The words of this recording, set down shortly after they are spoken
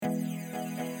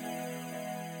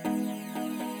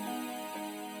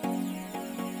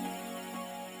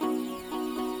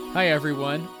Hi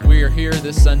everyone, we are here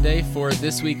this Sunday for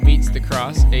This Week Meets the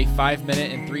Cross, a 5-minute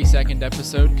and 3-second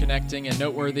episode connecting a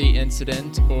noteworthy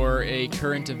incident or a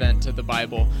current event to the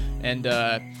Bible. And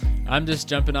I'm just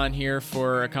jumping on here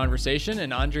for a conversation,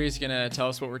 and Andre's going to tell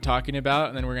us what we're talking about,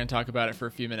 and then we're going to talk about it for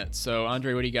a few minutes. So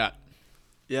Andre, what do you got?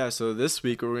 Yeah, so this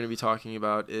week what we're going to be talking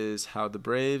about is how the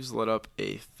Braves let up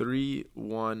a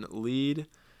 3-1 lead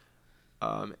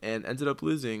and ended up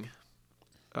losing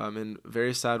in a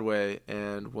very sad way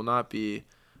and will not be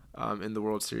in the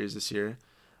World Series this year.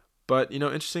 But,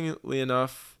 interestingly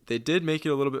enough, they did make it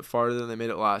a little bit farther than they made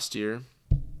it last year,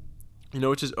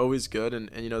 which is always good. And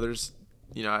there's,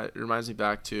 it reminds me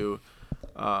back to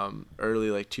early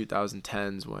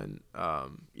 2010s when,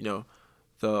 the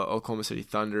Oklahoma City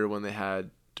Thunder, when they had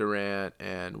Durant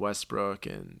and Westbrook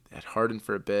and had Harden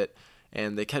for a bit,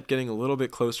 and they kept getting a little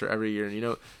bit closer every year.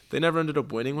 And, they never ended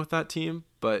up winning with that team,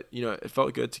 but, it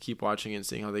felt good to keep watching and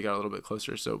seeing how they got a little bit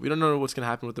closer. So we don't know what's going to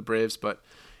happen with the Braves, but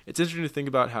it's interesting to think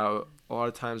about how a lot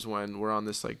of times when we're on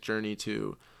this journey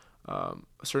to a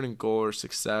certain goal or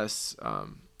success,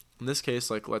 in this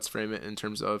case, let's frame it in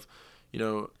terms of,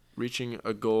 reaching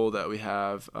a goal that we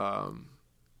have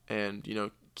and,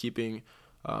 keeping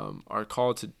our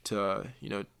call to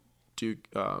do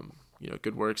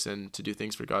good works and to do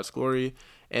things for God's glory.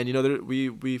 And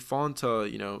we fall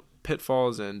into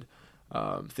pitfalls and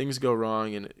things go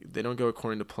wrong and they don't go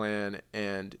according to plan,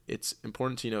 and it's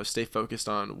important to stay focused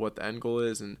on what the end goal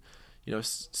is and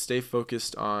stay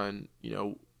focused on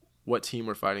what team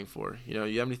we're fighting for. You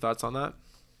have any thoughts on that?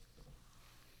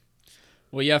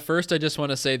 Well, yeah, first I just want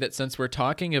to say that since we're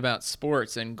talking about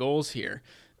sports and goals here,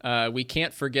 we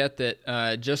can't forget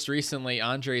that just recently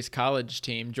Andre's college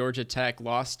team, Georgia Tech,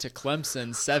 lost to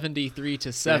Clemson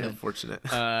 73-7. Very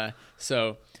unfortunate.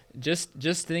 So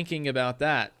just thinking about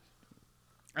that.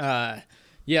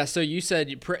 Yeah. So you said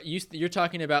you're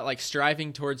talking about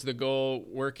striving towards the goal,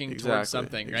 working towards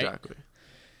something, right? Exactly.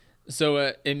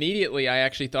 So immediately I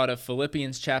actually thought of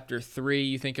Philippians chapter 3.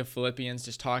 You think of Philippians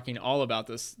just talking all about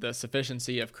the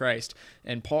sufficiency of Christ,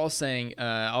 and Paul saying,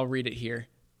 I'll read it here.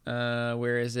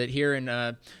 Where is it? Here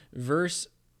in verse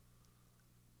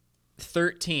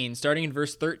 13, starting in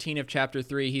verse 13 of chapter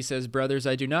 3, he says, "Brothers,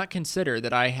 I do not consider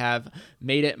that I have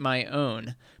made it my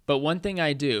own, but one thing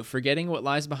I do, forgetting what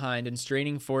lies behind and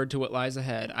straining forward to what lies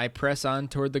ahead, I press on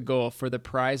toward the goal for the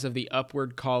prize of the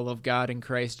upward call of God in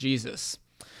Christ Jesus.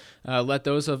 Let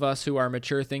those of us who are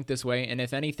mature think this way, and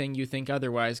if anything you think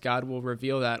otherwise, God will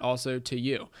reveal that also to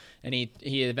you." And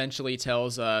he eventually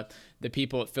tells the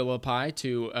people at Philippi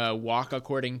to walk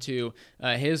according to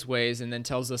his ways, and then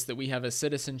tells us that we have a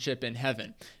citizenship in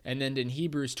heaven. And then in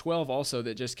Hebrews 12 also,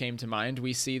 that just came to mind,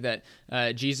 we see that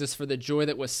Jesus, for the joy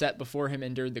that was set before him,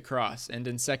 endured the cross. And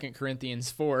in 2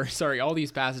 Corinthians 4, all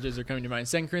these passages are coming to mind.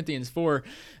 2 Corinthians 4,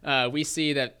 we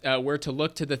see that we're to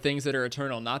look to the things that are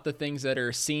eternal, not the things that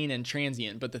are seen and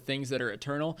transient, but the things that are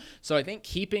eternal. So I think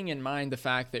keeping in mind the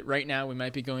fact that right now we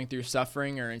might be going through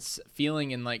suffering or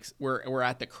feeling in we're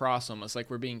at the cross, almost like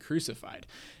we're being crucified,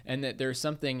 and that there's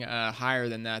something higher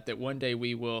than that one day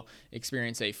we will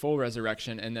experience a full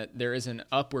resurrection, and that there is an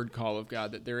upward call of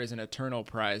God, that there is an eternal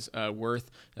prize worth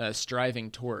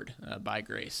striving toward by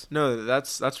grace. No,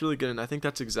 that's really good, and I think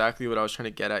that's exactly what I was trying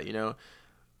to get at.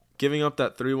 Giving up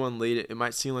that 3-1 lead, it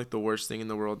might seem like the worst thing in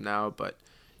the world now, but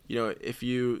if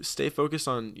you stay focused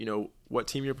on what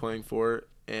team you're playing for,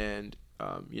 and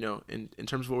in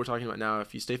terms of what we're talking about now,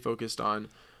 if you stay focused on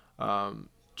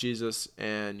Jesus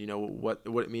and what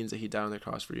it means that he died on the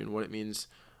cross for you, and what it means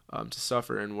to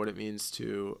suffer, and what it means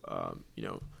to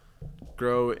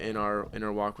grow in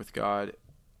our walk with God,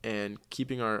 and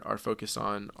keeping our focus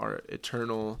on our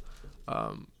eternal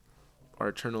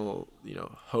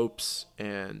hopes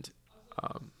and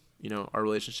our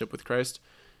relationship with Christ,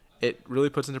 it really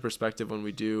puts into perspective when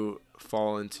we do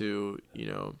fall into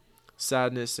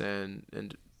sadness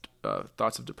and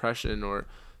thoughts of depression or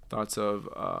thoughts of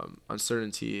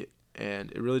uncertainty,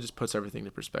 and it really just puts everything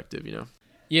into perspective.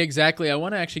 Yeah, exactly. I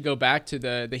want to actually go back to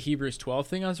the Hebrews 12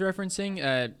 thing I was referencing.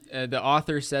 The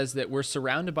author says that we're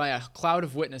surrounded by a cloud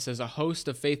of witnesses, a host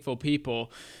of faithful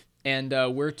people, and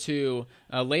we're to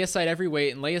lay aside every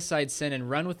weight and lay aside sin and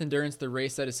run with endurance the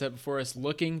race that is set before us,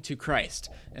 looking to Christ.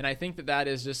 And I think that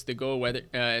is just the goal, whether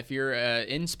if you're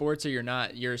in sports or you're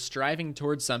not, you're striving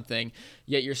towards something,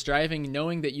 yet you're striving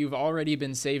knowing that you've already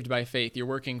been saved by faith. You're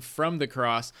working from the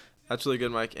cross. That's really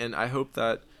good, Mike, and I hope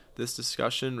that this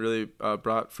discussion really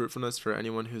brought fruitfulness for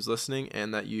anyone who's listening,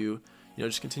 and that you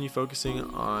just continue focusing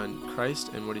on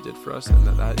Christ and what he did for us, and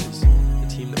that is the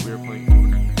team that we are playing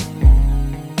for.